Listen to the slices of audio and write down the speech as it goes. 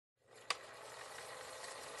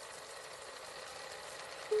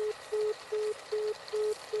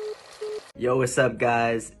Yo, what's up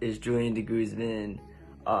guys? It's Indroducing.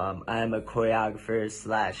 I am a choreographer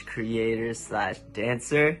slash creator slash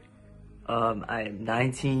dancer. I am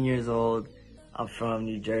 19 years old. I'm from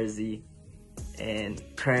New Jersey and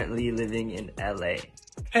currently living in LA.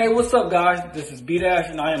 Hey, what's up guys? This is B-Dash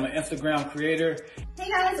and I am an Instagram creator. Hey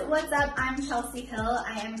guys, what's up? I'm Chelsea Hill.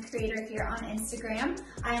 I am a creator here on Instagram.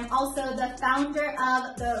 I am also the founder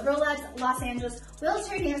of the Rolex Los Angeles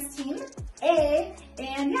wheelchair dance team.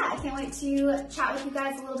 And yeah, I can't wait to chat with you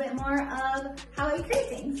guys a little bit more of how I create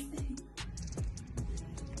things.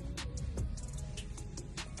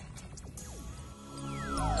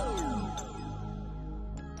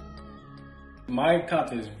 My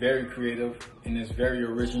content is very creative and it's very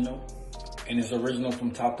original. And it's original from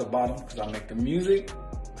top to bottom because I make the music,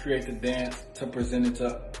 create the dance to present it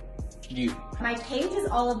to you. My page is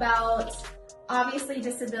all about, obviously,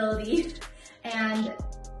 disability and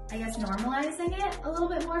I guess normalizing it a little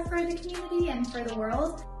bit more for the community and for the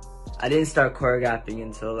world. I didn't start choreographing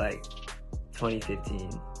until like 2015.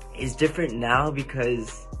 It's different now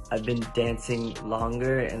because I've been dancing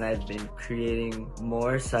longer and I've been creating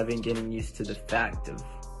more, so I've been getting used to the fact of,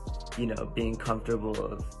 being comfortable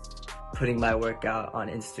of putting my work out on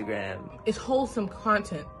Instagram. It's wholesome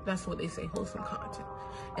content. That's what they say, wholesome content.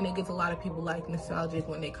 And it gets a lot of people like nostalgic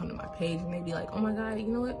when they come to my page and they be like, oh my God, you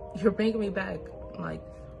know what? You're bringing me back. I'm like,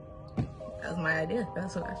 that was my idea.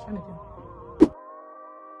 That's what I was trying to do.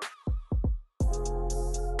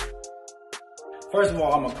 First of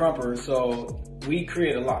all, I'm a crumper, so we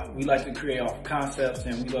create a lot. We like to create off concepts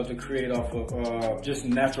and we love to create off of just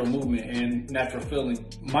natural movement and natural feeling.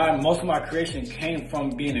 Most of my creation came from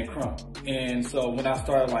being a crump. And so when I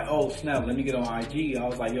started like, oh snap, let me get on IG, I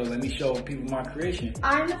was like, yo, let me show people my creation.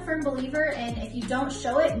 I'm a firm believer in if you don't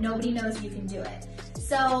show it, nobody knows you can do it.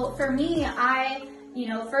 So for me, I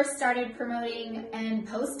first started promoting and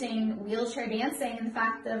posting wheelchair dancing and the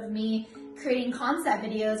fact of me creating concept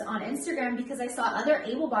videos on Instagram because I saw other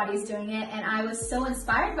able bodies doing it and I was so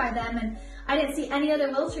inspired by them and I didn't see any other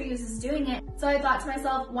wheelchair users doing it. So I thought to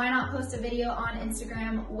myself, why not post a video on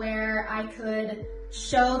Instagram where I could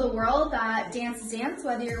show the world that dance is dance,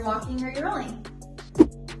 whether you're walking or you're rolling.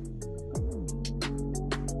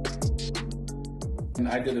 And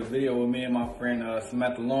I did a video with me and my friend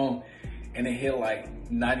Samantha Long and it hit like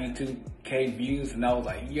 92K views and I was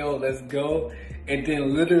like, yo, let's go. And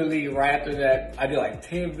then literally right after that, I did like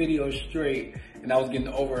 10 videos straight and I was getting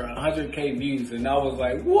over 100K views and I was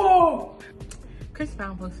like, whoa! Chris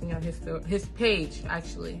Brown posting on his page,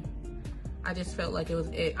 actually. I just felt like it was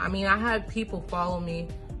it. I mean, I had people follow me.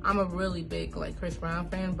 I'm a really big like Chris Brown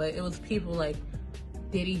fan, but it was people like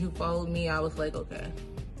Diddy who followed me. I was like, okay,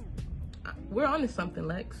 we're on to something,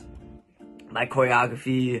 Lex. My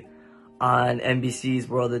choreography on NBC's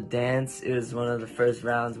World of Dance, it was one of the first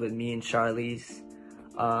rounds with me and Charlize.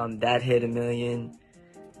 That hit 1 million.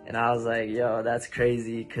 And I was like, yo, that's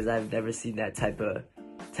crazy because I've never seen that type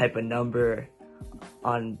of number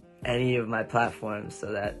on any of my platforms.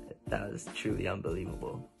 So that was truly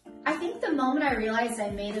unbelievable. I think the moment I realized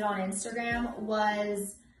I made it on Instagram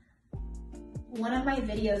was one of my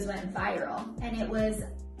videos went viral and it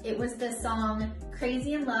was the song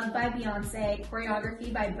Crazy in Love by Beyonce,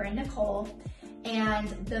 choreography by Brenda Cole, and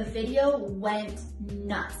the video went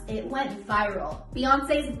nuts. It went viral.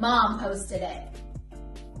 Beyonce's mom posted it.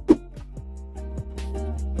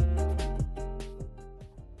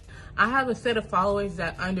 I have a set of followers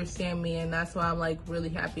that understand me and that's why I'm like really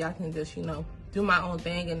happy I can just, do my own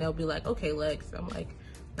thing and they'll be like, okay, Lex. I'm like,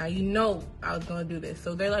 now I was gonna do this.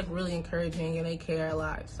 So they're like really encouraging and they care a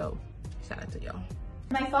lot. So shout out to y'all.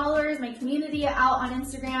 My followers, my community out on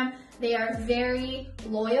Instagram, they are very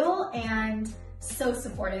loyal and so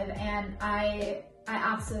supportive and I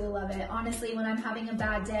absolutely love it. Honestly, when I'm having a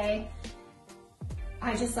bad day,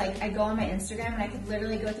 I go on my Instagram and I could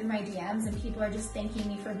literally go through my DMs and people are just thanking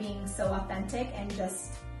me for being so authentic and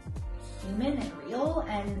just human and real,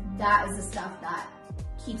 and that is the stuff that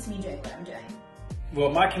keeps me doing what I'm doing. Well,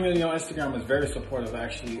 my community on Instagram is very supportive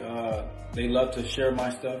actually. They love to share my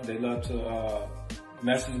stuff. They love to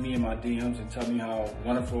message me in my DMs and tell me how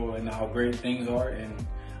wonderful and how great things are, and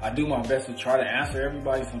I do my best to try to answer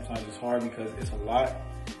everybody. Sometimes it's hard because it's a lot,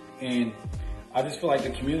 and I just feel like the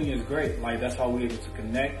community is great. Like that's how we're able to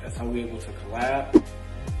connect, that's how we're able to collab.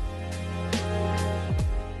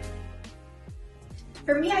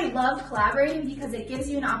 For me, I love collaborating because it gives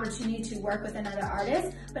you an opportunity to work with another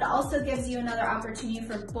artist, but it also gives you another opportunity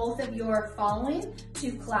for both of your following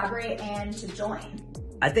to collaborate and to join.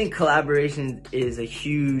 I think collaboration is a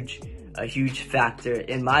huge factor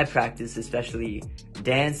in my practice, especially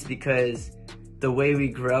dance, because the way we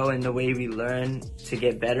grow and the way we learn to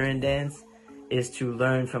get better in dance is to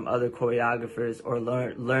learn from other choreographers, or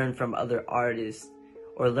learn from other artists,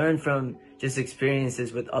 or learn from just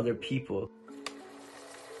experiences with other people.